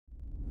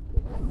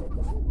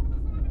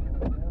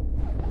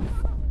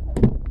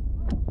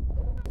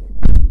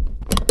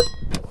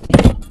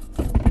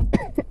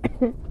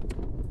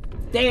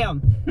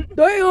Damn.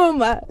 Damn.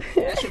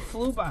 That shit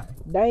flew by.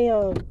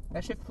 Damn.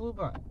 That shit flew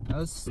by. I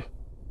was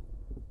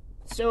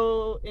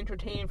so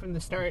entertained from the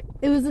start.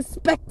 It was a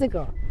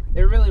spectacle.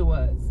 It really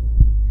was.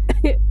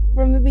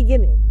 From the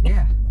beginning.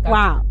 Yeah.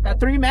 Wow. Got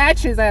 3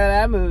 matches out of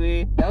that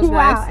movie. That was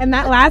wow. nice. And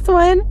that last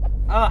one?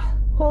 Ah.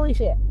 Holy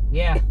shit.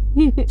 Yeah.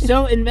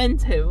 So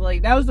inventive.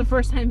 Like, that was the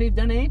first time they've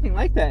done anything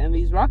like that in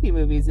these Rocky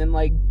movies, and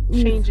like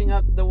changing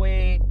up the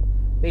way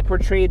they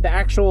portrayed the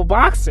actual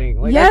boxing.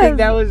 Like, yes. I think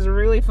that was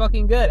really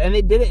fucking good. And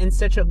they did it in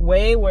such a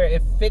way where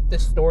it fit the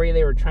story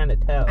they were trying to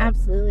tell.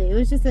 Absolutely. It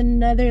was just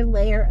another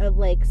layer of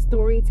like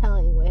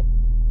storytelling with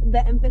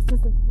the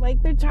emphasis of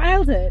like their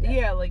childhood.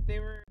 Yeah, like they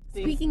were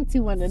speaking to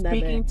one another.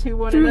 Speaking to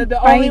one another.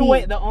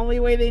 The only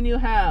way they knew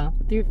how.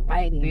 Through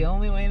fighting. The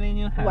only way they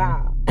knew how.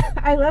 Wow.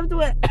 I loved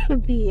what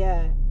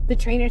the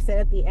trainer said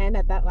at the end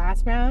at that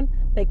last round.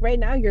 Like, right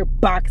now you're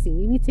boxing.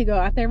 You need to go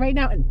out there right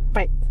now and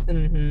fight.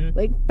 Mm-hmm.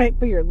 Like, fight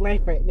for your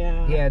life right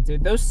now. Yeah,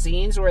 dude. Those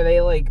scenes where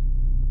they like,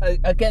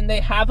 again, they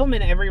have them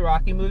in every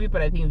Rocky movie,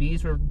 but I think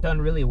these were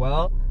done really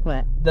well.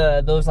 What?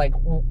 Those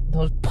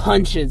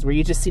punches where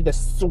you just see the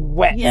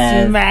sweat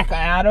smack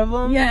out of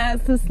them.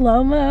 Yes, the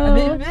slow-mo. I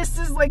mean, this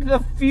is like the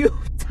few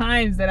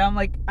times that I'm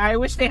like, I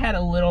wish they had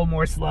a little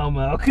more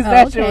slow-mo, because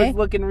that shit was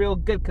looking real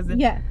good. Because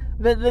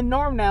the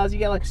norm now is you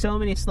get like so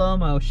many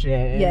slow-mo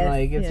shit, and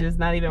like it's just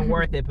not even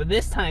worth it. But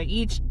this time,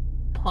 each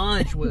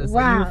punch was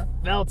like, you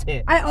felt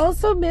it. I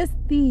also missed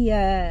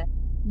the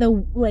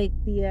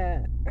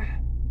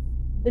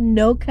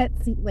no cut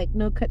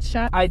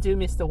shot. I do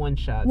miss the one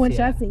shots. One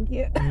shot, thank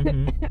you.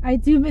 Mm-hmm. I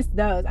do miss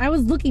those. I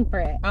was looking for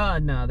it. Oh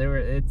no,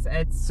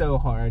 it's so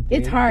hard. Dude.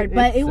 It's hard,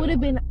 but it would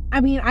have been. I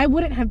mean, I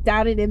wouldn't have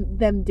doubted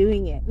them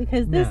doing it,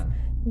 because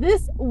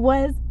this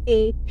was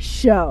a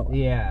show.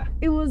 Yeah,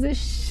 it was a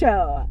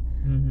show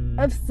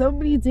of so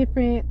many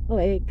different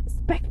like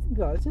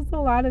spectacles. Just a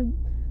lot of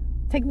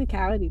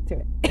technicality to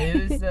it.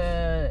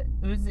 It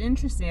was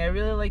interesting. I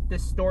really like the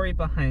story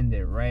behind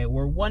it, right?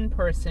 Where one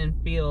person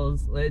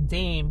feels,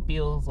 Dame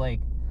feels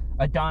like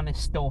Adonis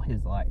stole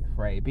his life,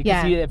 right?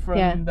 Because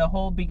from the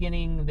whole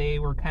beginning, they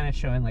were kind of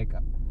showing like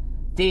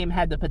Dame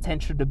had the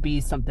potential to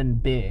be something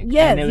big.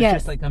 Yes, and it was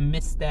just like a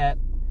misstep,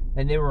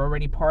 and they were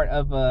already part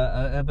of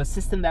a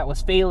system that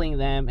was failing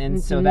them,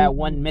 and so that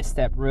one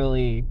misstep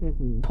really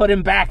put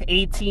him back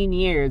 18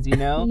 years, you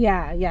know?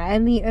 Yeah,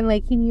 and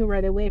like he knew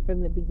right away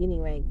from the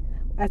beginning, like,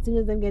 as soon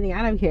as I'm getting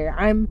out of here,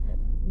 I'm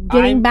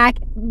getting back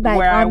like,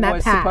 where on I that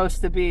was path.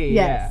 Supposed to be.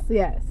 Yes.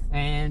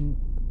 And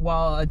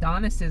while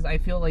Adonis is, I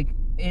feel like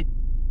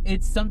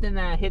it's something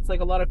that hits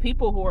like a lot of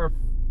people who are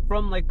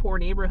from like poor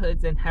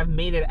neighborhoods and have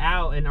made it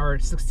out and are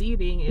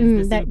succeeding,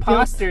 is this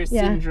imposter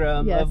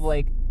syndrome of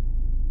like,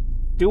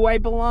 do I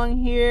belong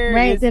here?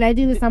 Right? Did I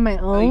do this on my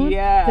own?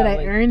 Yeah. Did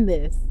I earn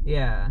this?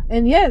 Yeah.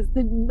 And yes,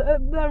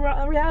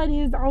 the reality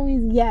is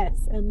always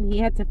yes. And he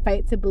had to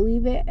fight to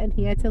believe it, and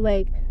he had to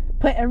like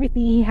put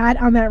everything he had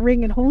on that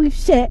ring, and holy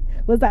shit,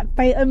 was that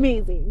fight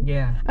amazing.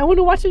 Yeah. I want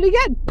to watch it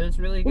again. It was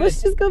really good.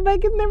 Let's just go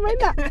back in there right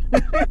now.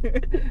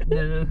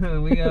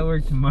 No, we gotta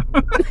work tomorrow.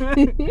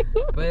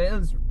 But it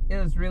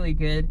was really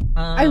good.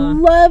 I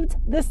loved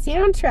the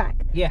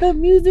soundtrack. Yeah. The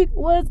music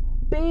was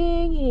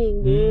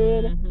banging,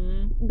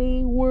 dude.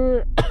 They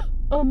were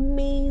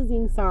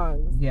amazing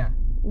songs. Yeah.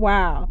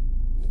 Wow.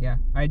 Yeah.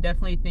 I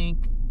definitely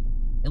think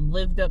it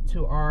lived up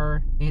to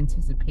our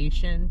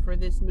anticipation for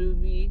this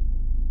movie.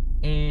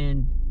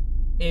 And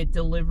it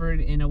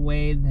delivered in a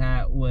way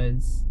that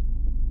was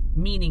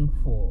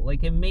meaningful.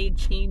 Like, it made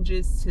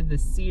changes to the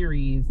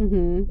series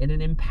in an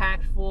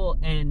impactful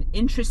and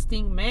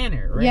interesting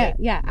manner, right?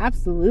 Yeah,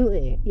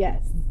 absolutely.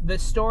 Yes. The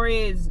story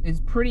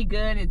is pretty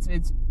good.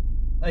 It's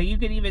you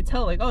could even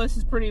tell, like, oh, this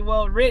is pretty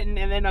well written.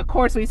 And then, of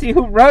course, we see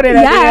who wrote it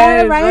at the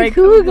end. Ryan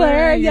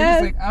Coogler.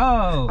 Yes. Like,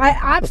 oh. I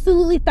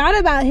absolutely thought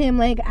about him,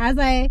 like, as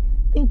I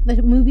think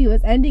the movie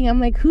was ending, I'm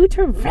like, who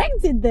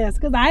directed this?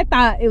 Because I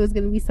thought it was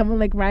going to be someone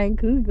like Ryan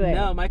Coogler.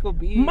 No, Michael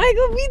B.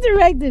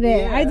 directed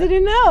it. Yeah. I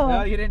didn't know.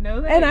 No, you didn't know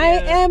that? And I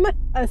am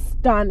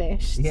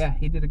astonished. Yeah,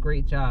 he did a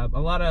great job. A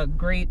lot of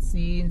great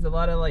scenes, a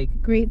lot of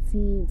like great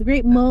scenes,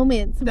 great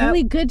moments,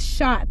 really good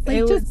shots,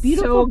 like just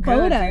beautiful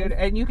photos. Dude.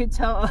 And you could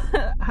tell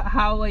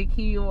how like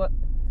he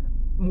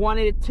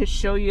wanted to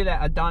show you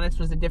that Adonis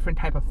was a different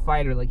type of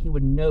fighter. Like, he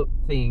would note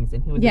things,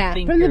 and he was a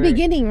thinker. From the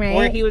beginning, right?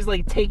 Or he was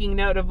like taking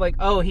note of like,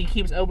 oh, he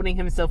keeps opening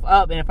himself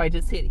up, and if I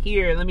just hit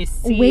here, let me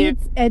see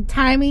and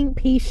timing,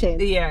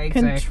 patience,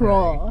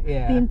 control,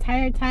 the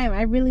entire time.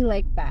 I really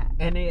like that.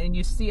 And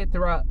you see it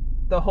throughout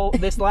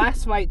this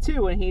last fight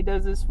too, when he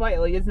does this fight.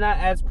 Like, it's not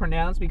as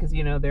pronounced because,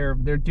 you know, they're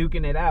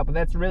duking it out, but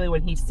that's really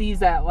when he sees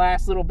that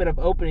last little bit of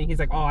opening, he's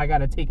like, oh, I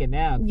gotta take it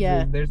now.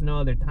 Yeah, there's no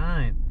other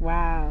time.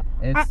 Wow,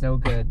 it's so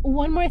good.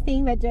 One more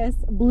thing that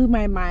just blew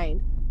my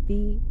mind: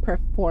 the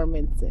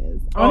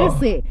performances.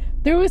 Honestly,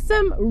 there was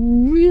some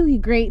really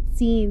great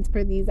scenes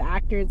for these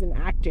actors and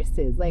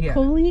actresses. Like,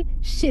 holy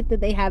shit, did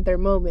they have their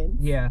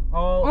moments? Yeah,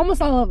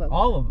 almost all of them.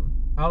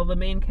 All the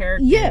main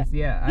characters.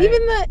 Yeah.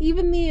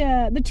 Even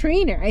the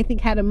trainer, I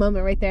think, had a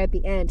moment right there at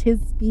the end. His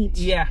speech.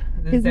 Yeah.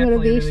 his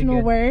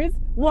motivational words.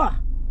 Wah.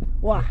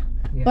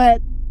 Yeah.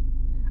 But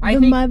I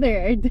the think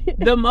mother.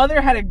 the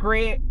mother had a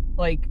great,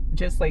 like,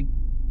 just like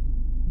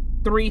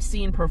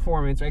 3-scene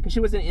performance, right? Because she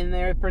wasn't in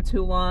there for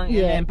too long.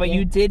 But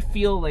you did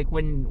feel like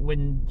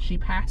when she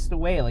passed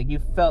away, like you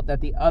felt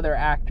that the other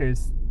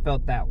actors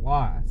felt that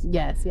loss.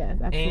 Yes,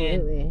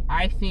 absolutely. And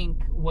I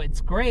think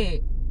what's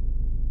great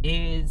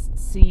is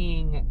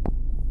seeing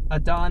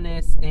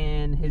Adonis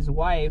and his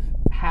wife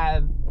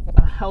have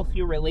a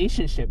healthier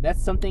relationship.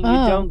 That's something you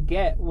don't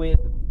get with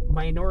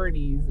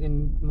minorities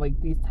in like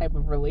these type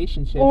of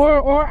relationships,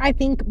 or I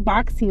think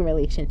boxing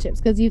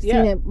relationships, because you've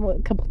seen it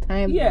a couple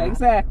times.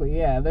 Exactly.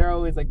 They're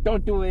always like,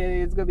 don't do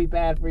it, it's gonna be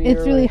bad for you.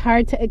 It's really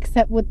hard to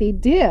accept what they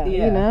do,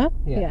 you know.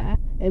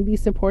 And be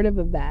supportive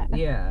of that.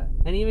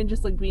 And even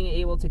just like being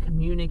able to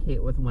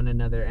communicate with one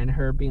another, and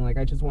her being like,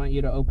 I just want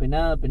you to open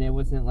up, and it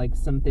wasn't like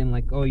something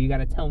like, oh, you got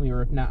to tell me,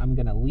 or if not, I'm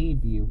gonna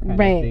leave you kind of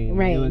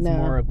thing. It was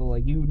more of a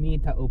like, you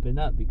need to open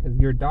up because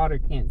your daughter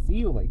can't see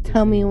you like this.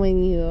 Tell me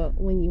when you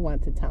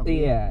want to tell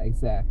me. Yeah,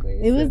 exactly.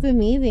 It was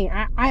amazing.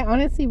 I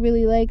honestly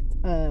really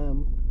liked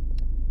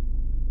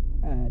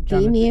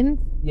Damien.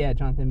 Yeah,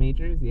 Jonathan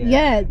Majors.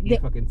 He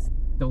fucking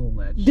stole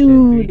that shit,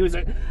 dude. He was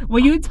like,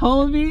 when you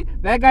told me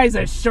that guy's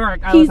a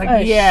shark, I was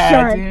like,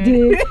 shark,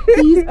 dude.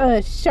 He's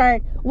a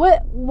shark.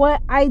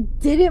 What I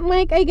didn't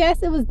like, I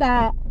guess, it was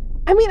that,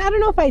 I mean, I don't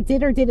know if I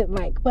did or didn't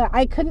like, but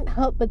I couldn't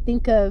help but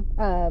think of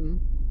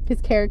his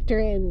character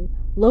in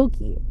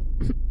Loki.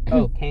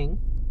 Oh, Kang?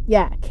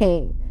 Yeah,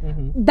 Kang.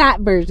 Mm-hmm.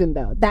 That version,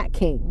 though. That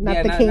Kang.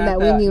 Not the Kang that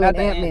we knew in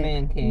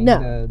Ant-Man. Kang,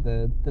 no.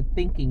 The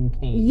thinking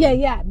Kang.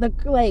 Yeah. The,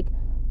 like,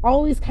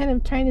 always kind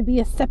of trying to be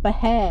a step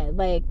ahead.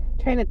 Like,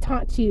 trying to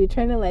taunt you,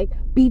 trying to, like,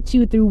 beat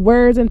you through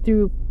words and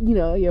through, you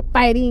know, your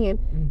fighting.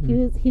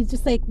 And he's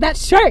just like, that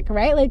shark,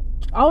 right? Like,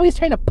 always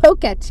trying to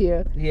poke at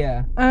you.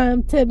 Yeah.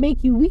 To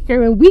make you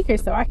weaker and weaker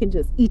so I can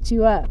just eat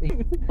you up.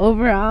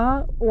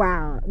 Overall,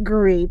 wow,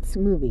 great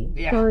movie.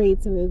 Yeah.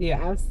 Great movie.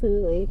 Yeah.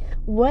 Absolutely.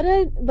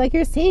 Like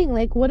you're saying,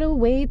 like, what a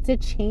way to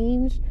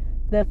change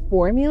the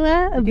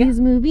formula of these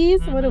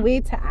movies. What a way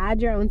to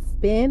add your own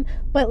spin,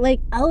 but like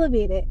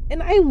elevate it.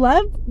 And I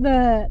loved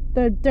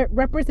the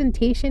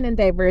representation and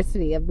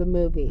diversity of the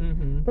movie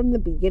from the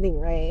beginning,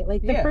 right?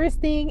 Like the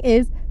first thing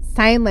is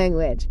sign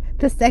language.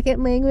 The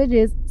second language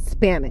is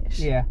Spanish.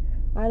 Yeah.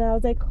 And I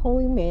was like,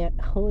 holy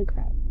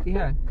crap.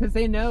 Yeah, because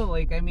they know,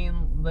 like, I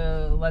mean,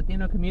 the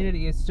Latino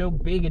community is so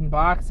big in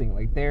boxing.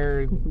 Like,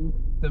 they're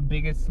the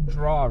biggest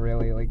draw,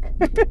 really. Like,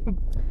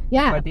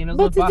 Latinos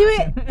but to boxing.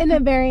 do it in a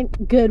very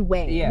good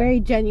way, very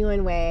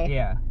genuine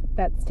way,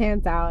 that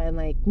stands out and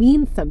like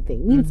means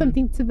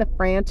something to the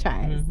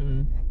franchise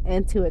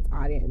and to its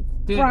audience.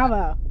 Dude,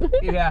 bravo.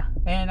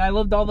 And I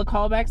loved all the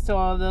callbacks to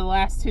all the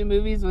last two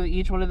movies with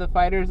each one of the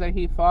fighters that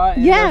he fought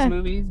in those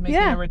movies making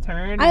a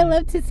return. I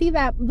love to see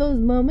those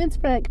moments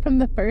from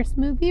the first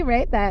movie,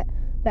 right? That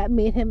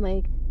made him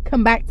like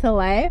come back to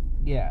life.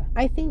 Yeah.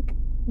 I think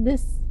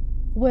this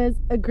was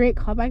a great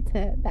callback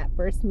to that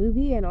first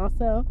movie, and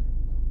also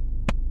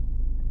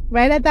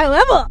right at that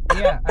level.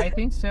 Yeah, I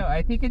think so.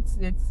 I think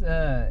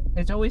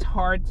it's always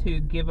hard to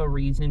give a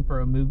reason for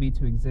a movie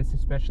to exist,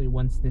 especially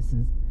once this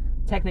is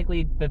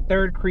technically the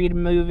third Creed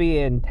movie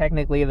and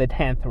technically the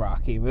 10th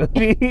Rocky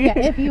movie.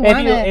 If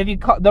you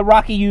call the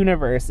Rocky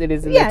universe, it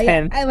is in the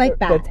 10th. I like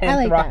that. The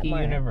 10th Rocky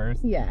universe.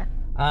 Yeah.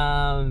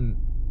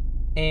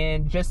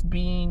 And just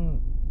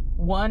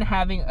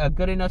having a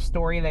good enough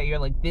story that you're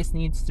like, this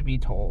needs to be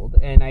told,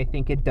 and I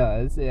think it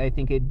does. I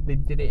think they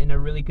did it in a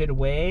really good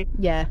way.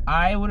 Yeah.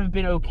 I would have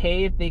been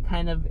okay if they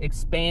kind of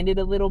expanded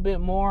a little bit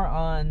more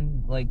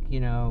on, like,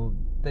 you know,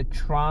 the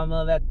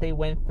trauma that they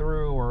went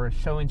through, or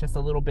showing just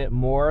a little bit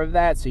more of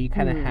that, so you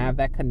kind of have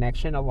that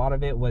connection. A lot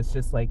of it was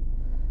just like,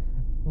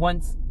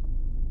 once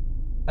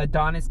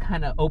Adonis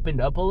kind of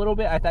opened up a little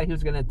bit, I thought he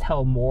was going to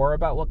tell more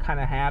about what kind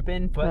of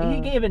happened, but he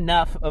gave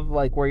enough of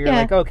like where you're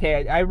like,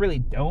 okay, I really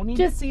don't need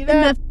to see that.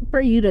 Enough for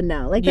you to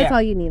know. Like, that's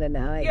all you need to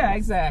know. I guess.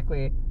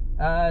 Exactly.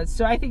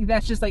 So I think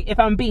that's just like, if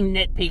I'm being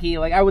nitpicky,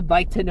 like, I would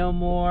like to know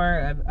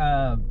more,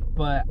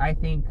 but I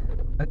think,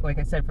 like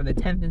I said, for the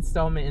 10th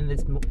installment in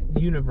this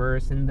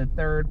universe and the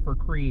third for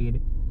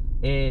Creed,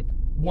 it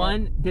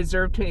one,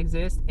 deserved to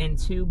exist, and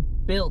two,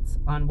 built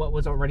on what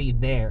was already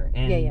there.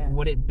 And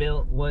what it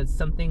built was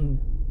something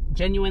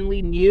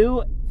genuinely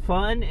new,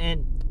 fun,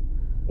 and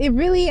it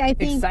really, I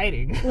think,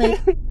 exciting. Like,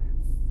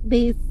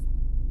 they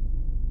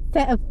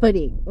set a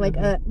footing. Like,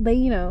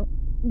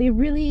 they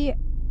really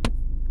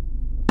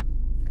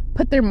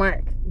put their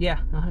mark. Yeah,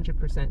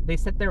 100%. They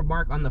set their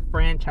mark on the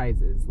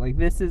franchises. Like,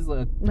 this is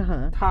a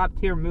top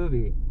tier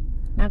movie.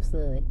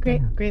 Absolutely.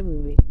 Great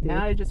movie. Dude.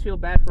 Now I just feel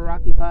bad for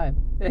Rocky 5.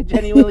 I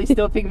genuinely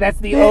still think that's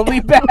the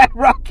only bad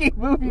Rocky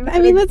movie. I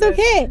mean, that's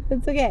okay.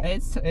 That's okay.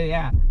 It's,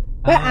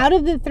 But out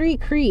of the three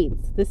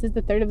Creeds, this is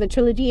the third of the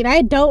trilogy, and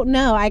I don't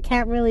know, I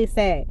can't really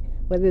say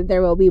whether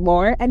there will be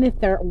more, and if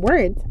there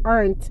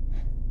aren't,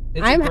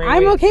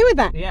 I'm okay with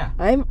that. Yeah.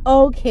 I'm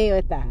okay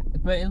with that.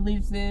 but it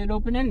leaves it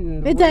open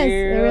ended. It does.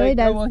 It really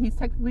does. Oh, well, he's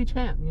technically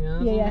champ, you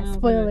know. Yeah.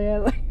 Spoiler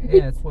alert.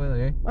 Yeah,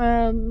 spoiler.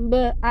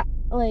 But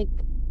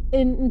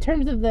in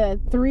terms of the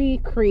 3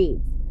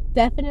 creeds,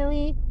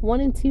 definitely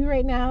 1 and 2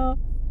 right now.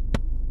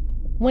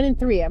 1 and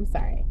 3. I'm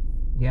sorry.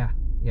 Yeah.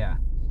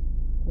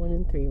 1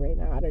 and 3 right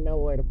now. I don't know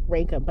where to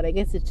rank them, but I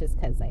guess it's just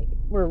because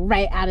we're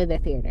right out of the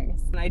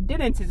theaters. And I did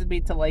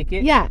anticipate to like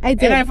it. Yeah, I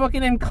did. And I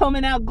fucking am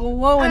coming out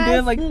glowing,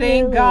 dude. Like,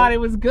 thank God it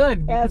was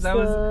good because I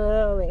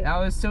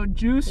was so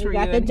juiced for you.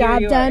 Got the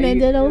job done and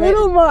did a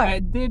little more. I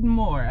did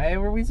more. I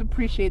always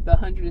appreciate the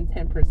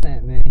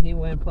 110%, man. He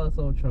went plus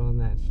ultra on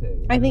that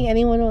shit. I think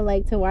anyone would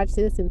like to watch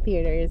this in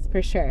theaters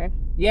for sure.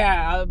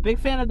 Yeah, I'm a big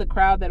fan of the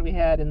crowd that we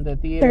had in the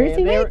theater.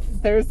 Thursday nights.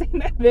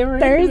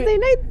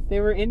 They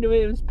were into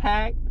it. It was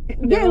packed.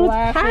 They were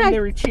laughing, packed.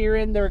 They were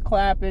cheering, they were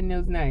clapping. It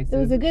was nice. It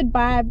was a good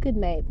vibe. Good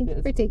night. Thank you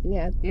for taking me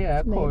out. Yeah,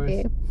 of course.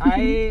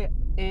 I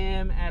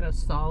am at a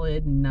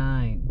solid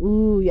 9.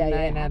 Ooh, yeah,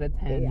 9 out of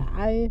 10.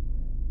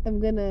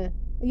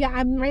 Yeah,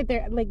 I'm right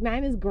there. Like,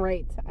 9 is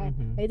great. I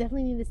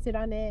definitely need to sit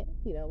on it.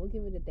 You know, we'll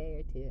give it a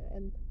day or 2,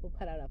 and we'll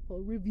put out a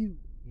full review.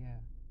 Yeah.